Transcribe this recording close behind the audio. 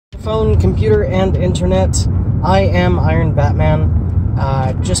Phone, computer, and internet. I am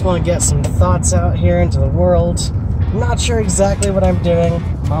Ironbatman. Just want to get some thoughts out here into the world. I'm not sure exactly what I'm doing.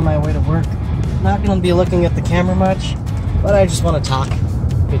 I'm on my way to work. Not going to be looking at the camera much, but I just want to talk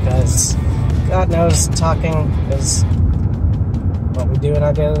because God knows talking is what we do in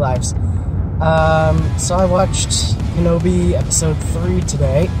our daily lives. So I watched Kenobi Episode 3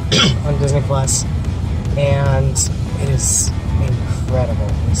 today on Disney Plus, and it is incredible.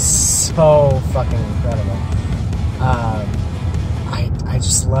 It's so fucking incredible. I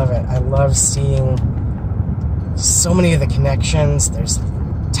just love it. I love seeing so many of the connections. There's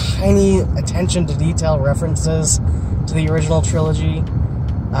tiny attention to detail references to the original trilogy.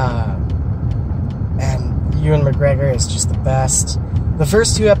 And Ewan McGregor is just the best. The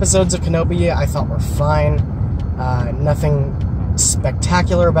first two episodes of Kenobi I thought were fine. Nothing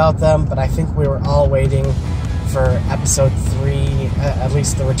spectacular about them, but I think we were all waiting for Episode 3, at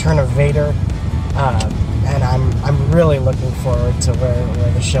least the Return of Vader. And I'm really looking forward to where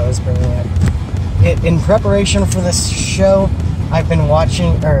the show is bringing it. In preparation for this show, I've been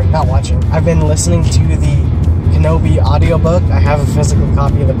I've been listening to the Kenobi audiobook. I have a physical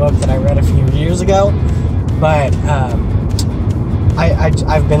copy of the book that I read a few years ago, but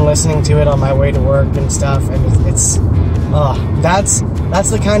I've been listening to it on my way to work and stuff, and that's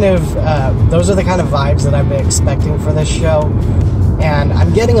the kind of those are the kind of vibes that I've been expecting for this show, and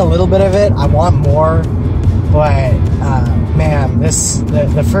I'm getting a little bit of it. I want more, but man,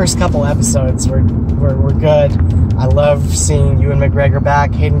 the first couple episodes were good. I love seeing Ewan McGregor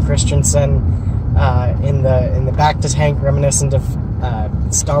back, Hayden Christensen in the Back to Tank reminiscent of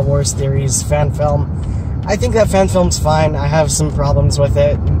Star Wars Theories fan film. I think that fan film's fine. I have some problems with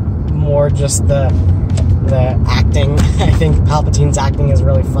it, more just the acting. I think Palpatine's acting is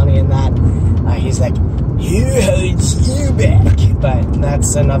really funny in that. He's like, "Who holds you back?" But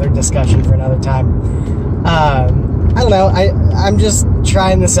that's another discussion for another time. I don't know. I'm just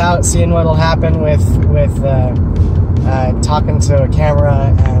trying this out, seeing what'll happen with talking to a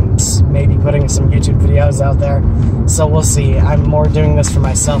camera and maybe putting some YouTube videos out there. So we'll see. I'm more doing this for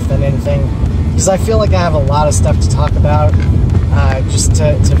myself than anything, because I feel like I have a lot of stuff to talk about, just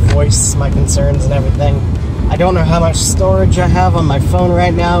to voice my concerns and everything. I don't know how much storage I have on my phone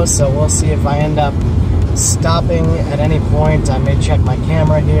right now, so we'll see if I end up stopping at any point. I may check my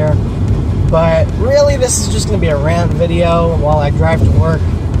camera here. But really, this is just going to be a rant video while I drive to work.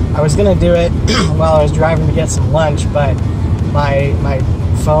 I was going to do it while I was driving to get some lunch, but my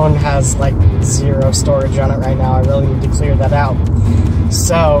phone has like 0 storage on it right now. I really need to clear that out.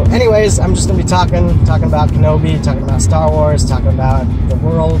 So anyways, I'm just going to be talking about Kenobi, talking about Star Wars, talking about the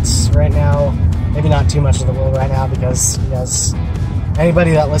worlds right now. Maybe not too much of the world right now, because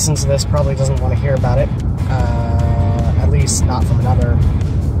anybody that listens to this probably doesn't want to hear about it. At least not from another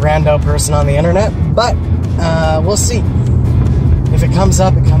rando person on the internet, but we'll see. If it comes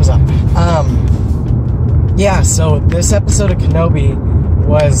up, it comes up. Yeah, so this episode of Kenobi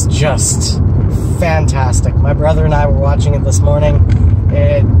was just fantastic. My brother and I were watching it this morning.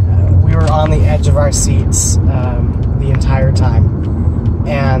 We were on the edge of our seats the entire time.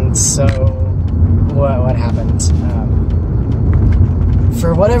 And so, what happened?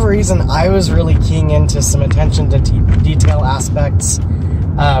 For whatever reason, I was really keying into some attention to detail aspects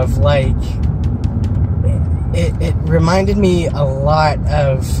of, like, it reminded me a lot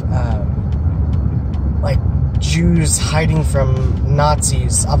of like Jews hiding from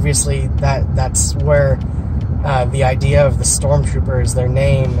Nazis. Obviously that's where the idea of the stormtroopers, their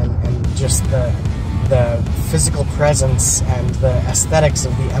name, and just the physical presence and the aesthetics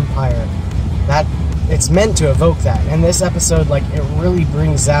of the Empire, that it's meant to evoke that. And this episode, like, it really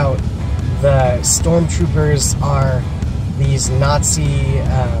brings out the stormtroopers are these Nazi,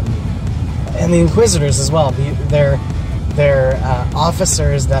 and the Inquisitors as well. They're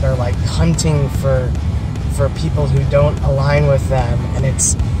officers that are like hunting for people who don't align with them, and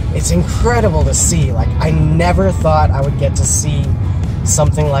it's incredible to see. Like, I never thought I would get to see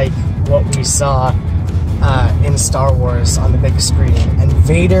something like what we saw in Star Wars on the big screen. And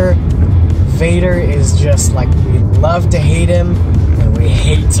Vader is just like, we love to hate him and we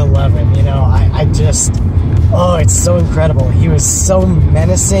hate to love him. You know, oh, it's so incredible. He was so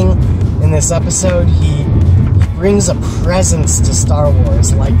menacing in this episode. He brings a presence to Star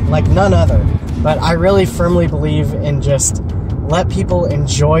Wars like none other. But I really firmly believe in just let people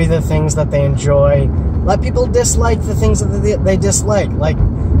enjoy the things that they enjoy. Let people dislike the things that they dislike. Like,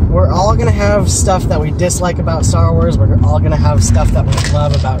 we're all going to have stuff that we dislike about Star Wars. We're all going to have stuff that we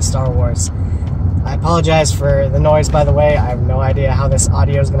love about Star Wars. I apologize for the noise, by the way. I have no idea how this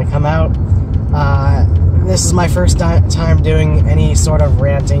audio is going to come out. this is my first time doing any sort of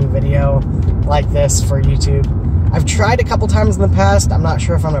ranting video like this for YouTube. I've tried a couple times in the past. I'm not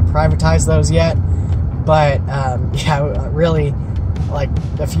sure if I'm going to privatize those yet. But, yeah, really, like,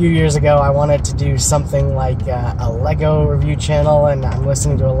 a few years ago, I wanted to do something like a Lego review channel, and I'm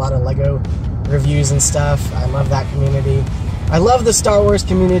listening to a lot of Lego reviews and stuff. I love that community. I love the Star Wars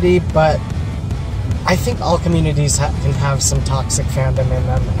community, but I think all communities can have some toxic fandom in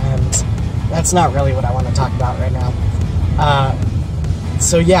them, and that's not really what I want to talk about right now.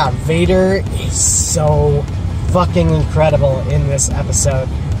 So yeah, Vader is so fucking incredible in this episode.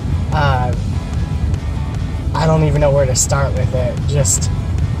 I don't even know where to start with it. Just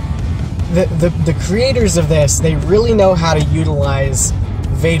the creators of this, they really know how to utilize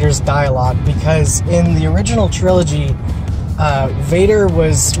Vader's dialogue, because in the original trilogy, Vader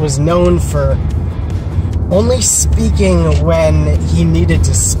was known for only speaking when he needed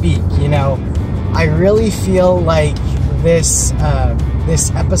to speak, you know. I really feel like this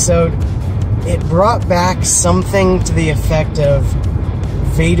episode, it brought back something to the effect of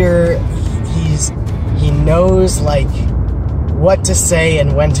Vader, he knows, like, what to say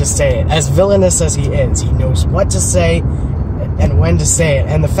and when to say it. As villainous as he is, he knows what to say and when to say it.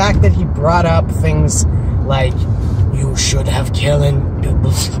 And the fact that he brought up things like, you should have killed him.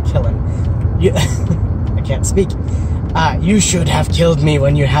 I can't speak. You should have killed me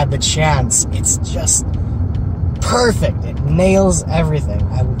when you had the chance. It's just perfect. It nails everything.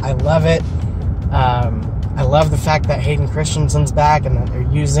 I love it. I love the fact that Hayden Christensen's back and that they're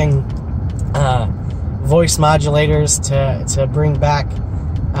using voice modulators to bring back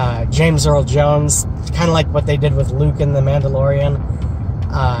James Earl Jones, kind of like what they did with Luke in The Mandalorian.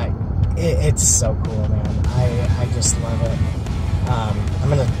 It's so cool, man. I just love it. I'm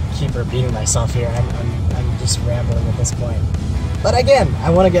gonna keep repeating myself here. I'm just rambling at this point. But again,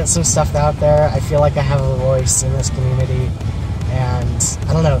 I want to get some stuff out there. I feel like I have a voice in this community, and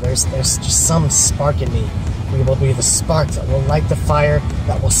I don't know, there's just some spark in me. We will be the spark that will light the fire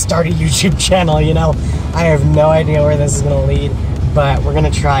that will start a YouTube channel, you know? I have no idea where this is going to lead, but we're going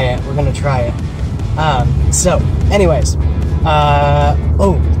to try it. We're going to try it. So, anyways,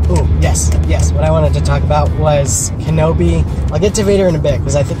 yes, what I wanted to talk about was Kenobi. I'll get to Vader in a bit,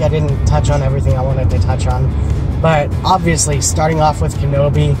 because I think I didn't touch on everything I wanted to touch on. But obviously, starting off with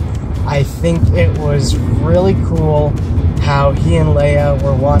Kenobi, I think it was really cool how he and Leia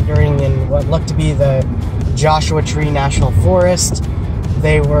were wandering in what looked to be the Joshua Tree National Forest.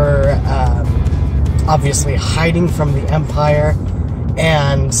 They were obviously hiding from the Empire,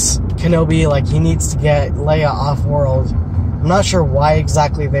 and Kenobi, like, he needs to get Leia off-world. I'm not sure why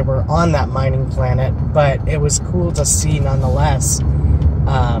exactly they were on that mining planet, but it was cool to see nonetheless.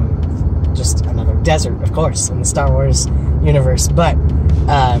 Just another desert, of course, in the Star Wars universe, but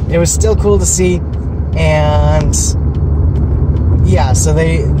it was still cool to see. And yeah, so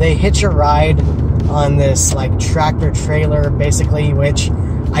they hitch a ride on this, like, tractor trailer, basically, which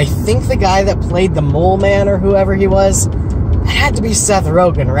I think the guy that played the Mole Man, or whoever he was, it had to be Seth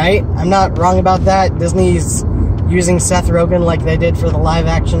Rogen, right? I'm not wrong about that. Disney's using Seth Rogen like they did for the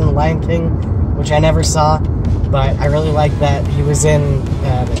live-action Lion King, which I never saw, but I really like that he was in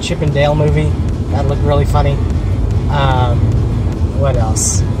the Chip and Dale movie. That looked really funny. What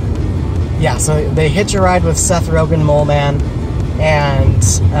else? Yeah, so they hitch a ride with Seth Rogen, Mole Man, and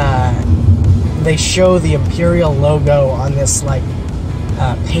they show the Imperial logo on this, like,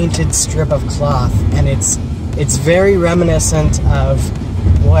 painted strip of cloth, and it's very reminiscent of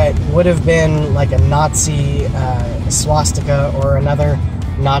what would have been like a Nazi swastika or another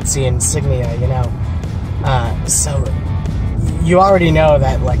Nazi insignia, you know. So you already know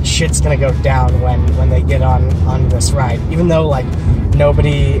that, like, shit's gonna go down when they get on this ride, even though, like,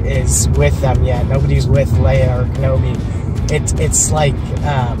 nobody is with them yet. Nobody's with Leia or Kenobi. It's like,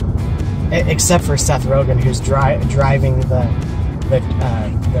 except for Seth Rogen, who's driving the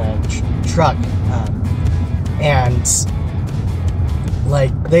truck, and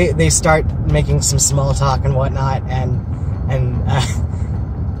like they start making some small talk and whatnot, and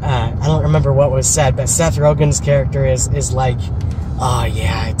I don't remember what was said, but Seth Rogen's character is like, oh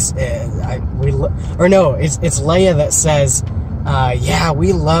yeah, it's Leia that says, yeah,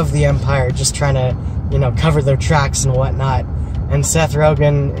 we love the Empire, just trying to, you know, cover their tracks and whatnot. And Seth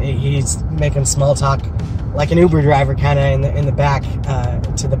Rogen, he's making small talk like an Uber driver, kind of in the back,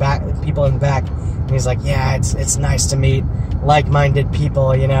 to the back, people in the back. And he's like, yeah, it's nice to meet like-minded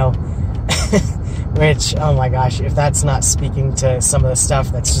people, you know. Which, oh my gosh, if that's not speaking to some of the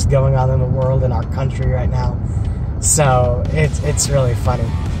stuff that's just going on in the world, in our country right now. So it's really funny.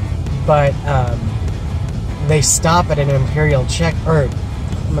 But they stop at an Imperial check, or I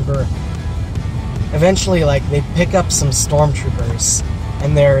don't remember. eventually, like, they pick up some stormtroopers,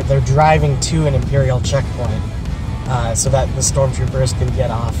 and they're driving to an Imperial checkpoint, so that the stormtroopers can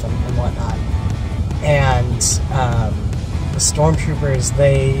get off and whatnot. And the stormtroopers,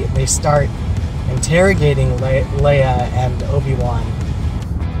 they start interrogating Leia and Obi-Wan.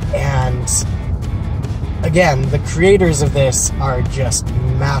 And again, the creators of this are just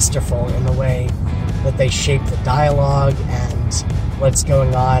masterful in the way that they shape the dialogue and what's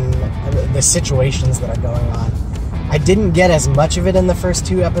going on, the situations that are going on. I didn't get as much of it in the first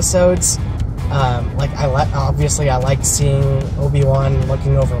 2 episodes. Like, obviously I liked seeing Obi-Wan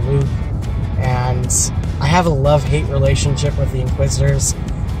looking over Luke, and I have a love-hate relationship with the Inquisitors.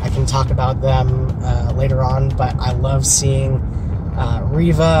 I can talk about them later on, but I love seeing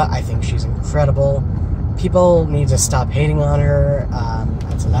Reva. I think she's incredible. People need to stop hating on her.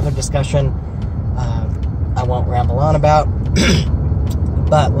 That's another discussion I won't ramble on about.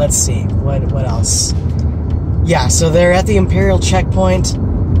 But let's see, what else? Yeah, so they're at the Imperial checkpoint,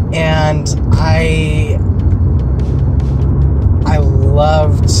 and I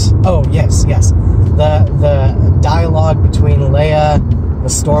loved... Oh, yes. The dialogue between Leia, the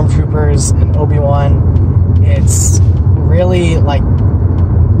stormtroopers, and Obi-Wan, it's really, like,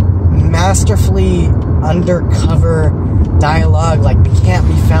 masterfully undercover dialogue. Like, we can't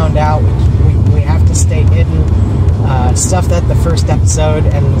be found out, we have to stay hidden. Stuff that the first episode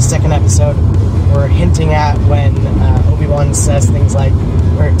and the second episode were hinting at when Obi-Wan says things like,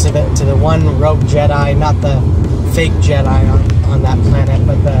 or to the one rogue Jedi, not the fake Jedi on that planet,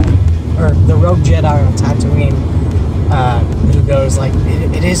 but the rogue Jedi on Tatooine, who goes like,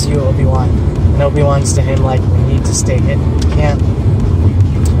 it is you, Obi-Wan. And Obi-Wan's to him like, we need to stay hidden. You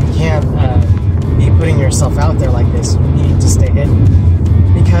can't be putting yourself out there like this. You need to stay hidden.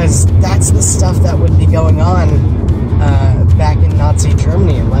 Because that's the stuff that would be going on back in Nazi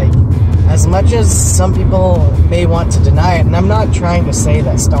Germany. Like, as much as some people may want to deny it, and I'm not trying to say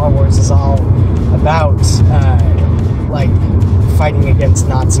that Star Wars is all about like fighting against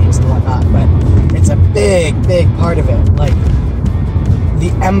Nazis and whatnot, but it's a big part of it. Like,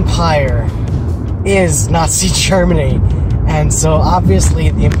 the Empire is Nazi Germany, and so obviously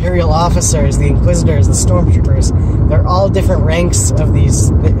the Imperial officers, the Inquisitors, the Stormtroopers, they're all different ranks of this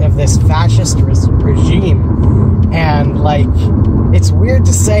fascist regime. And, like, it's weird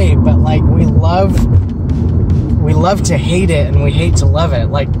to say, but, like, we love to hate it and we hate to love it.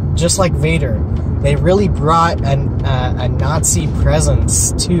 Like, just like Vader, they really brought a Nazi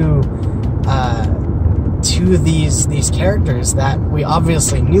presence to these characters that we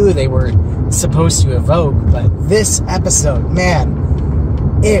obviously knew they were supposed to evoke. But this episode, man,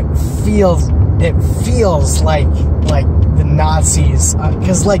 it feels like the Nazis,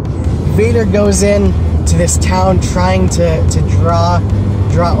 because like Vader goes in to this town trying to draw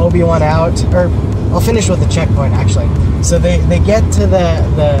Obi-Wan out. Or I'll finish with the checkpoint, actually. So they get to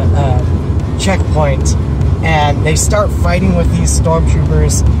the checkpoint, and they start fighting with these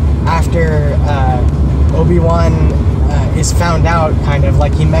stormtroopers after Obi-Wan is found out, kind of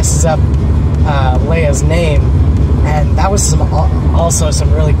like he messes up Leia's name. And that was also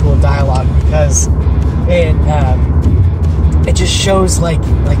some really cool dialogue, because it just shows like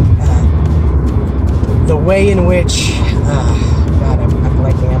the way in which God, I'm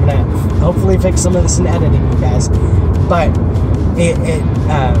blanking. I'm gonna hopefully fix some of this in editing, you guys. But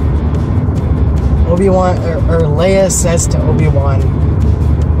Obi-Wan or Leia says to Obi-Wan,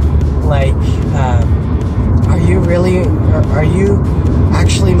 like, are you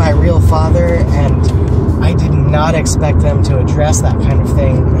actually my real father? And I did not expect them to address that kind of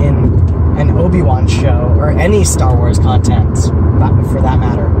thing in an Obi-Wan show, or any Star Wars content, for that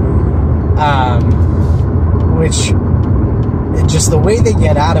matter. Which, just the way they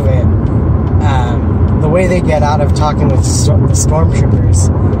get out of it, the way they get out of talking with the stormtroopers,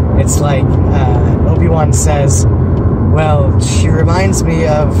 it's like, Obi-Wan says, well, she reminds me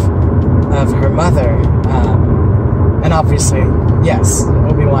of her mother. And obviously, yes,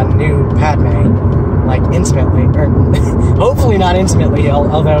 Obi-Wan knew Padme, like, intimately, or hopefully not intimately,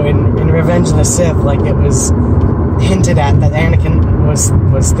 although in Revenge of the Sith, like, it was hinted at that Anakin was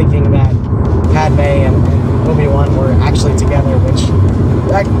thinking that Padme and Obi-Wan were actually together, which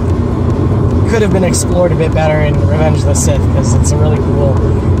that could have been explored a bit better in Revenge of the Sith, because it's a really cool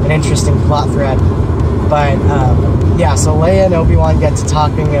and interesting plot thread. But yeah, so Leia and Obi-Wan get to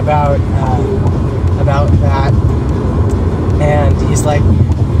talking about that, and he's like,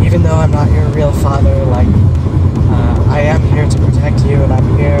 even though I'm not your real father, like, I am here to protect you, and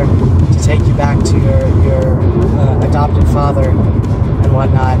I'm here to take you back to your adopted father and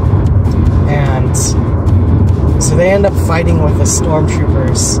whatnot. And so they end up fighting with the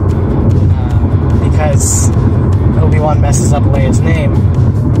stormtroopers because Obi-Wan messes up Leia's name.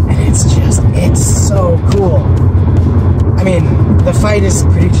 And it's so cool. I mean, the fight is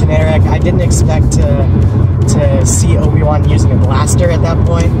pretty generic. I didn't expect to see Obi-Wan using a blaster at that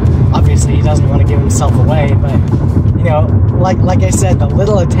point. Obviously, he doesn't want to give himself away, but, you know, like I said, the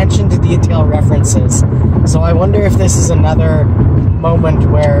little attention to detail references. So I wonder if this is another moment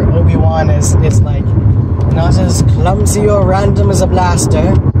where Obi-Wan is like, not as clumsy or random as a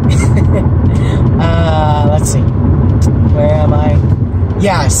blaster. Let's see. Where am I?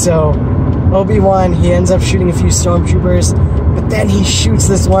 Yeah, so Obi-Wan, he ends up shooting a few stormtroopers, but then he shoots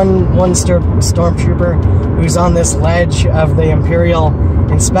this one stormtrooper who's on this ledge of the Imperial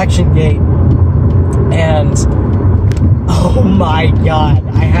inspection gate, and oh my god,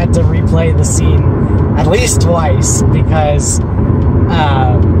 I had to replay the scene at least twice because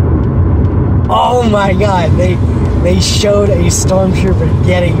oh my god, they showed a stormtrooper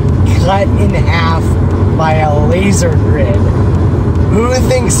getting cut in half by a laser grid. Who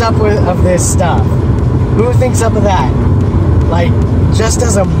thinks up of this stuff? Who thinks up of that? Like, just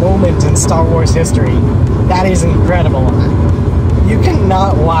as a moment in Star Wars history, that is incredible. You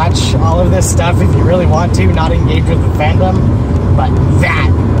cannot watch all of this stuff if you really want to, not engage with the fandom, but that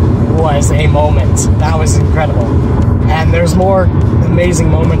was a moment. That was incredible. And there's more amazing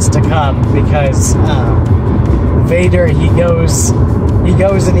moments to come because Vader, he goes and he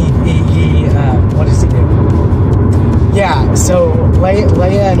what does he do? Yeah, so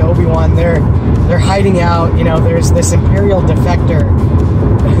Leia and Obi-Wan, they're hiding out. You know, there's this Imperial defector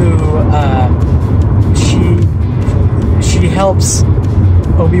who she helps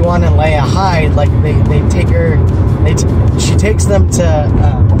Obi-Wan and Leia hide. Like she takes them to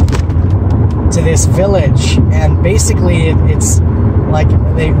this village, and basically it's like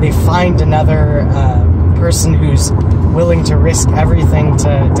they find another person who's willing to risk everything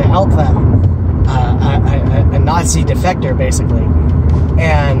to help them. A Nazi defector, basically.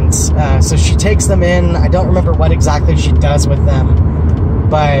 And so she takes them in. I don't remember what exactly she does with them,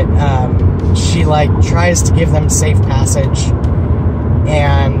 but she like tries to give them safe passage,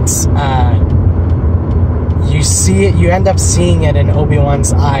 and you see it. You end up seeing it in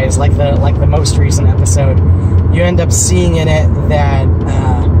Obi-Wan's eyes, like the most recent episode. You end up seeing in it that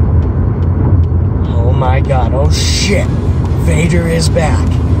oh my god, oh shit, Vader is back.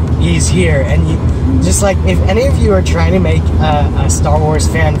 He's here. And you just like, if any of you are trying to make a Star Wars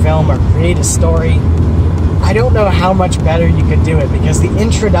fan film or create a story, I don't know how much better you could do it, because the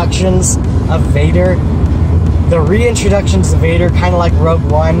introductions of Vader, the reintroductions of Vader, kind of like Rogue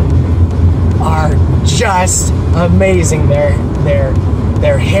One, are just amazing.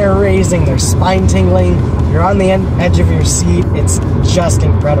 They're hair-raising, they're spine-tingling, you're on the edge of your seat. It's just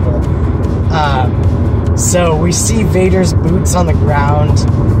incredible. So we see Vader's boots on the ground.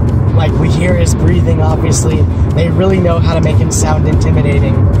 Like, we hear his breathing, obviously. They really know how to make him sound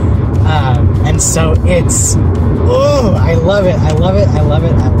intimidating. And so it's... Oh, I love it. I love it. I love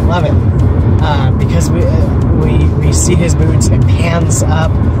it. I love it. Because we see his boots, it pans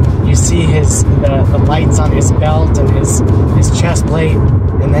up. You see the lights on his belt and his chest plate.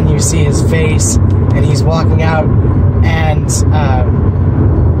 And then you see his face. And he's walking out. And...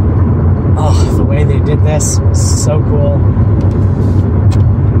 oh, the way they did this was so cool.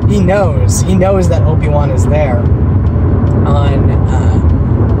 He knows that Obi-Wan is there on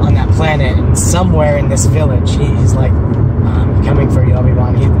that planet, and somewhere in this village, he's like, I'm coming for you,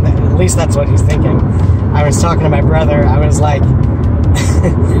 Obi-Wan. At least that's what he's thinking. I was talking to my brother, I was like,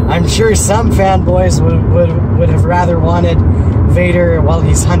 I'm sure some fanboys would have rather wanted Vader, while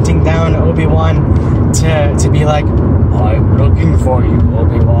he's hunting down Obi-Wan, to be like, I'm looking for you,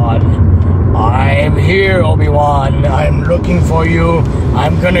 Obi-Wan. I'm here, Obi-Wan. I'm looking for you.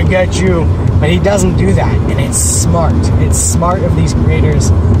 I'm gonna get you. But he doesn't do that, and it's smart. It's smart of these creators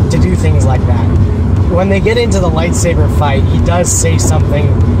to do things like that. When they get into the lightsaber fight, he does say something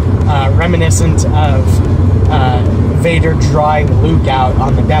reminiscent of Vader drawing Luke out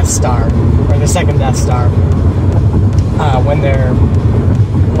on the Death Star, or the second Death Star, when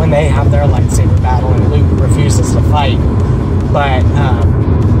they have their lightsaber battle and Luke refuses to fight. But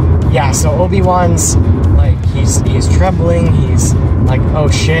yeah, so Obi-Wan's like, he's trembling, he's like, oh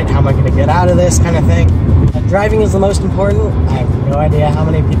shit, how am I gonna get out of this, kind of thing. Driving is the most important. I have no idea how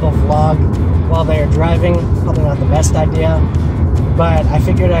many people vlog while they are driving. Probably not the best idea, but I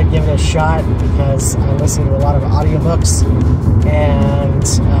figured I'd give it a shot because I listen to a lot of audiobooks, and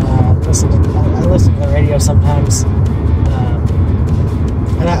I listen to the radio sometimes,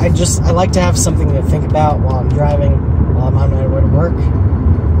 and I like to have something to think about while I'm driving, while I'm on my way to work.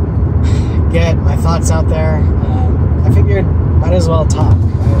 Get my thoughts out there. I figured might as well talk.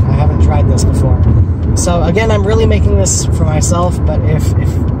 I haven't tried this before. So again, I'm really making this for myself, but if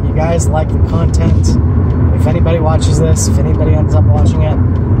you guys like the content, if anybody watches this, if anybody ends up watching it,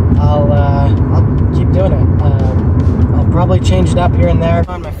 I'll keep doing it. I'll probably change it up here and there.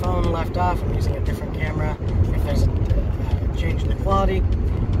 On my phone left off, I'm using a different camera if there's a change in the quality.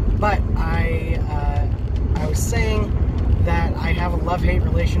 But I was saying that I have a love-hate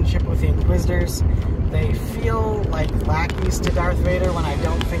relationship with the Inquisitors. They feel like lackeys to Darth Vader when I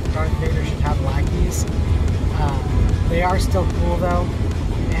don't think Darth Vader should have lackeys. They are still cool though,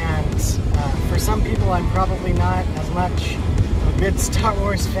 and for some people I'm probably not as much a good Star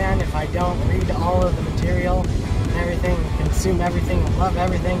Wars fan if I don't read all of the material and everything, consume everything, and love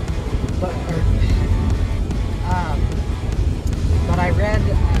everything. But I've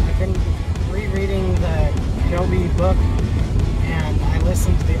been rereading the Kenobi book, and I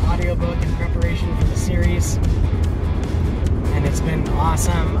listened to the audiobook in preparation for the series, and it's been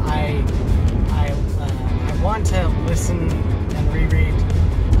awesome. I want to listen and reread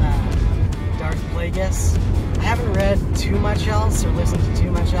Darth Plagueis. I haven't read too much else or listened to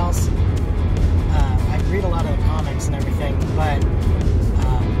too much else. I read a lot of the comics and everything, but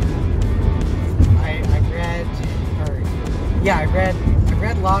I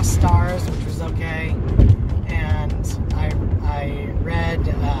read Lost Stars, which was okay, and I read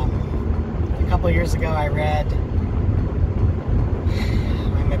a couple of years ago. I read,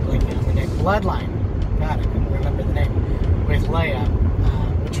 why am I blanking on the name? Bloodline. God, I couldn't remember the name, with Leia,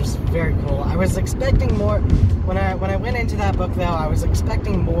 which was very cool. I was expecting more when I went into that book, though. I was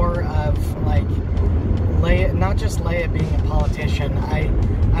expecting more of like Leia, not just Leia being a politician. I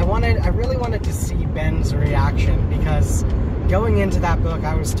really wanted to see Ben's reaction, because going into that book,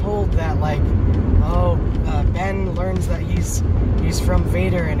 I was told that like, Ben learns that he's from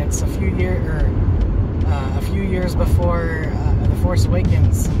Vader, and it's a few years before The Force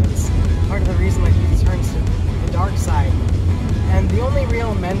Awakens, and it's part of the reason that he turns to the dark side. And the only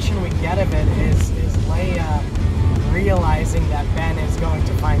real mention we get of it is Leia realizing that Ben is going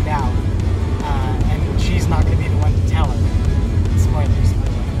to find out, and she's not going to be the one to tell her. Spoilers, by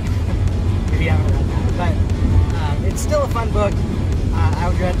the way, if you haven't read that. But it's still a fun book. I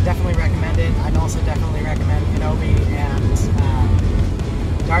would definitely recommend it. I'd also definitely recommend Kenobi and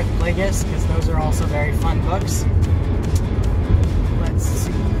Darth Plagueis, because those are also very fun books.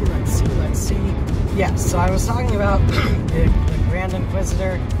 Let's see. Yes, so I was talking about the Grand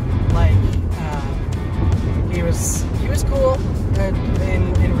Inquisitor. Like, he was cool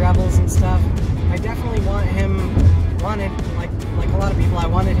in Rebels and stuff. I definitely wanted like a lot of people, I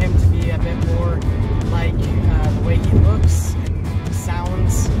wanted him to be a bit more like the way he looks and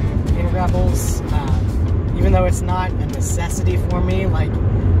sounds in Rebels. Even though it's not a necessity for me, like,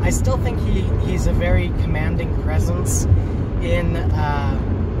 I still think he's a very commanding presence in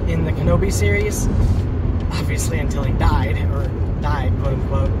the Kenobi series, obviously until he died, quote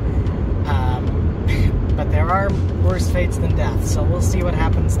unquote. But there are worse fates than death, so we'll see what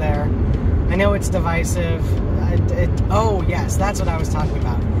happens there. I know it's divisive. Oh yes, that's what I was talking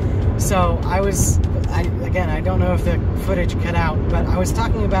about. So again, I don't know if the footage cut out, but I was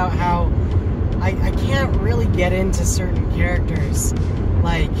talking about how I can't really get into certain characters,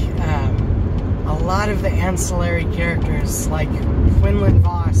 like a lot of the ancillary characters, like Quinlan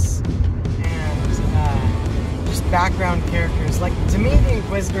Voss, and just background characters. Like, to me, the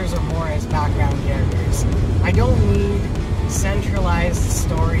Inquisitors are more as background characters. I don't need centralized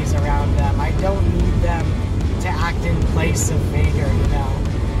stories around them. I don't need them to act in place of Vader, you know?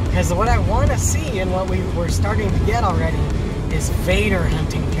 Because what I want to see, and what we're starting to get already, is Vader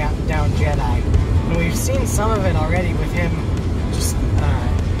hunting down Jedi. And we've seen some of it already with him just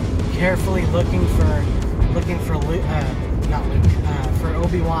carefully looking for for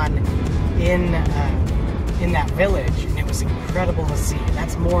Obi-Wan in that village, and it was incredible to see.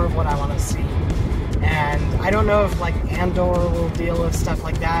 That's more of what I want to see. And I don't know if like Andor will deal with stuff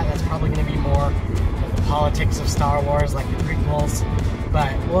like that. That's probably going to be more of the politics of Star Wars, like the prequels.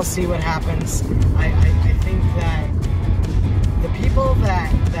 But we'll see what happens. I think that the people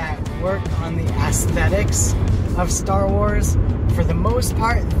that work on the aesthetics of Star Wars, for the most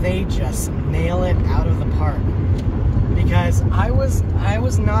part, they just nail it out of the park. Because I was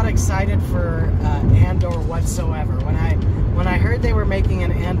not excited for Andor whatsoever. When I heard they were making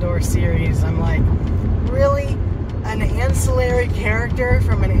an Andor series, I'm like, really? An ancillary character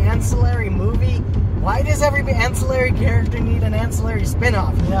from an ancillary movie? Why does every ancillary character need an ancillary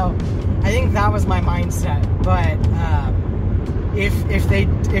spin-off? You know, I think that was my mindset. But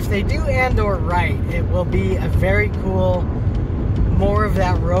if they do Andor right, it will be a very cool, more of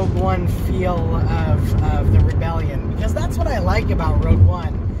that Rogue One feel of the rebellion, because that's what I like about Rogue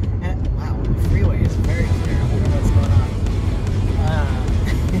One. And wow, freeway is very clear. I don't know what's going on.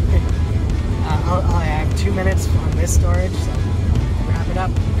 I have 2 minutes on this storage, so I'll wrap it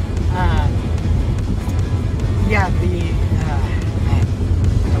up. Yeah, I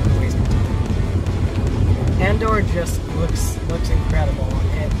don't want to waste my time. Andor just looks incredible.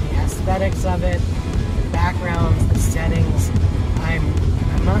 The aesthetics of it, the backgrounds, the settings. I'm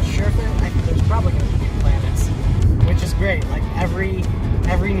not sure if there's probably going to be new planets, which is great. Like every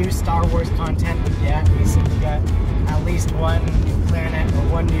new Star Wars content we seem to get at least one new planet or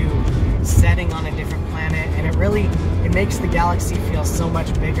one new setting on a different planet, and it makes the galaxy feel so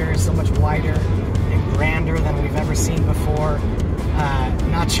much bigger, so much wider and grander than we've ever seen before.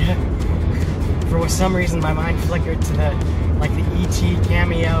 Not just for some reason my mind flickered to the E.T.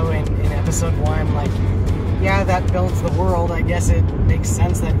 cameo in Episode 1. Like, yeah, that builds the world. I guess it makes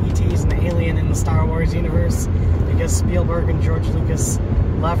sense that E.T. is an alien in the Star Wars universe because Spielberg and George Lucas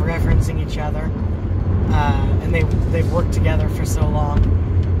love referencing each other, and they've worked together for so long.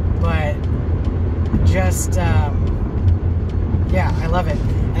 But just yeah, I love it.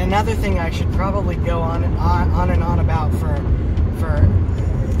 And another thing I should probably go on and on about for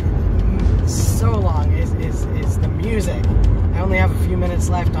so long is the music. I only have a few minutes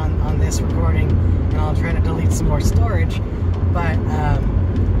left on this recording, and I'll try to delete some more storage. But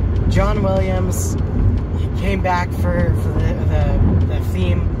John Williams, he came back for the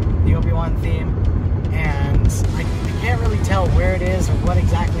theme, the Obi-Wan theme, and I can't really tell where it is or what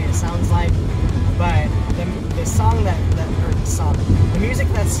exactly it sounds like, but the music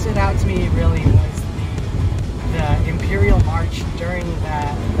that stood out to me really was the Imperial March during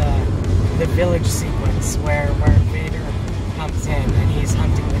the village sequence where Vader comes in and he's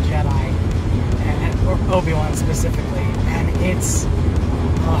hunting the Jedi, or Obi-Wan specifically, and it's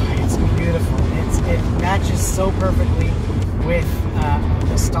beautiful. It matches so perfectly with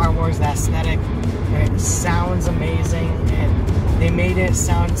the Star Wars aesthetic, and it sounds amazing, and they made it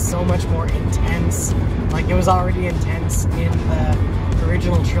sound so much more intense. Like, it was already intense in the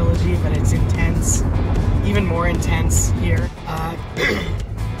original trilogy, but it's intense, even more intense here.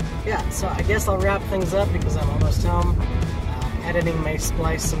 Yeah, so I guess I'll wrap things up because I'm almost home. Editing may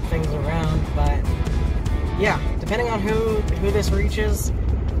splice some things around, but yeah, depending on who this reaches,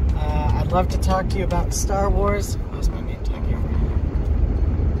 I'd love to talk to you about Star Wars. What's my name tag here?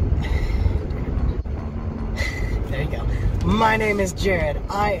 There you go. My name is Jared.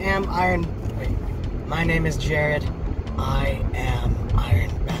 My name is Jared. I am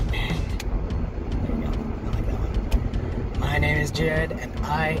Ironbatman. There we go. I like that one. My name is Jared, and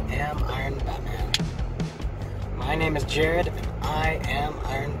I am Ironbatman. My name is Jared, and I am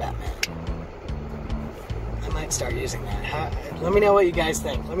Ironbatman. I might start using that. Let me know what you guys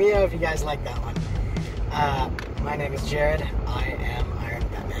think. Let me know if you guys like that one. My name is Jared. I am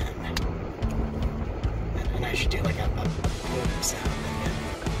Ironbatman. And I should do like a boom sound.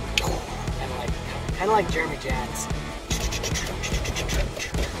 Kind of like Jeremy Jacks. It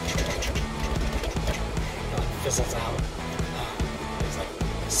fizzles out. There's like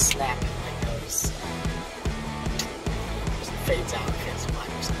a snap that goes, just fades out, fades black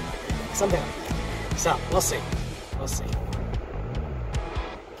or something like that. Something like that. So, we'll see.